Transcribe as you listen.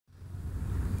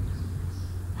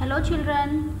Hello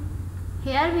children,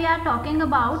 here we are talking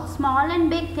about small and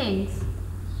big things.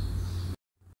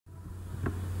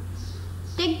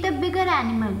 Take the bigger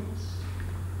animal.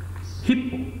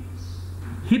 Hippo.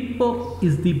 Hippo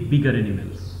is the bigger animal.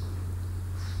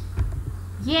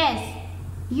 Yes,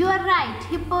 you are right.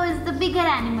 Hippo is the bigger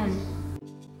animal.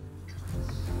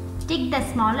 Take the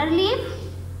smaller leaf.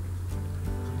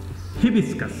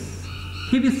 Hibiscus.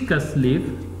 Hibiscus leaf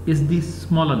is the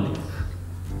smaller leaf.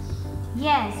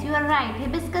 Yes, you are right.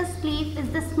 Hibiscus leaf is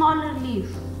the smaller leaf.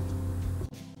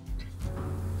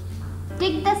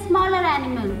 Take the smaller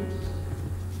animal.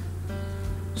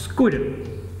 Squirrel.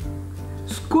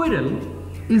 Squirrel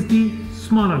is the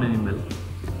smaller animal.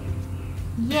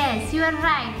 Yes, you are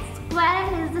right.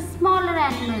 Squirrel is the smaller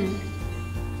animal.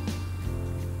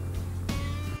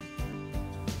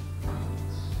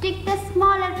 Take the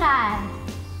smaller tyre.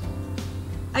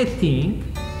 I think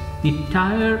the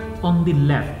tyre on the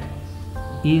left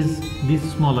is the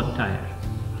smaller tyre.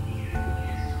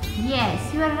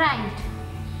 Yes, you are right.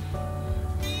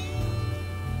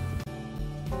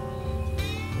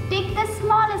 Take the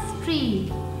smallest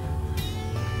tree.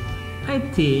 I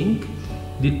think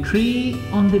the tree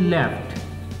on the left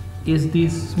is the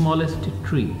smallest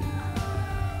tree.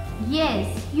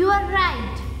 Yes, you are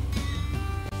right.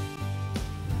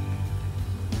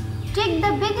 Take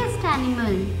the biggest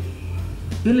animal.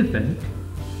 Elephant.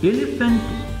 Elephant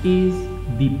is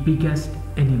the biggest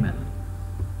animal.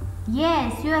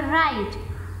 Yes, you are right.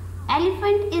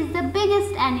 Elephant is the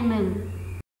biggest animal.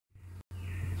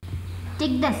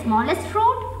 Take the smallest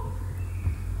fruit.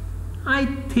 I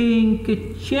think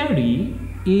cherry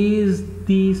is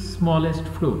the smallest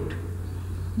fruit.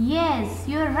 Yes,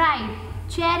 you are right.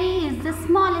 Cherry is the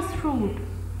smallest fruit.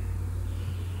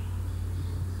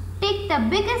 Take the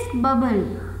biggest bubble.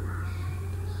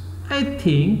 I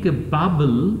think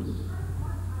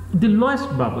the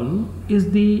lowest bubble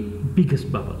is the biggest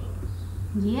bubble.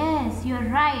 Yes, you are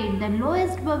right. The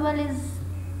lowest bubble is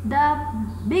the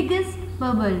biggest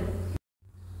bubble.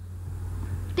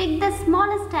 Take the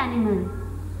smallest animal.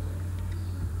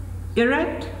 A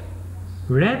rat.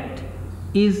 Rat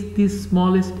is the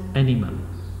smallest animal.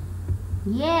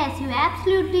 Yes, you are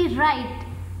absolutely right.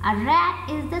 A rat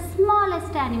is the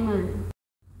smallest animal.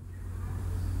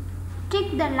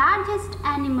 Take the largest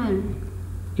animal.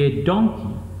 A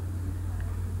donkey.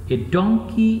 A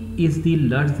donkey is the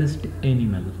largest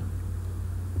animal.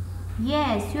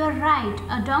 Yes, you are right.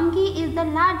 A donkey is the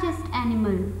largest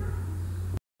animal.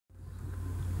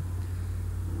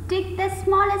 Take the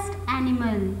smallest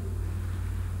animal.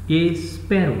 A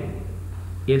sparrow.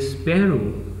 A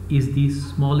sparrow is the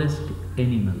smallest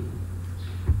animal.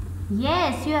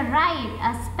 Yes, you are right.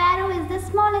 A sparrow is the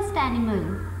smallest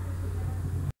animal.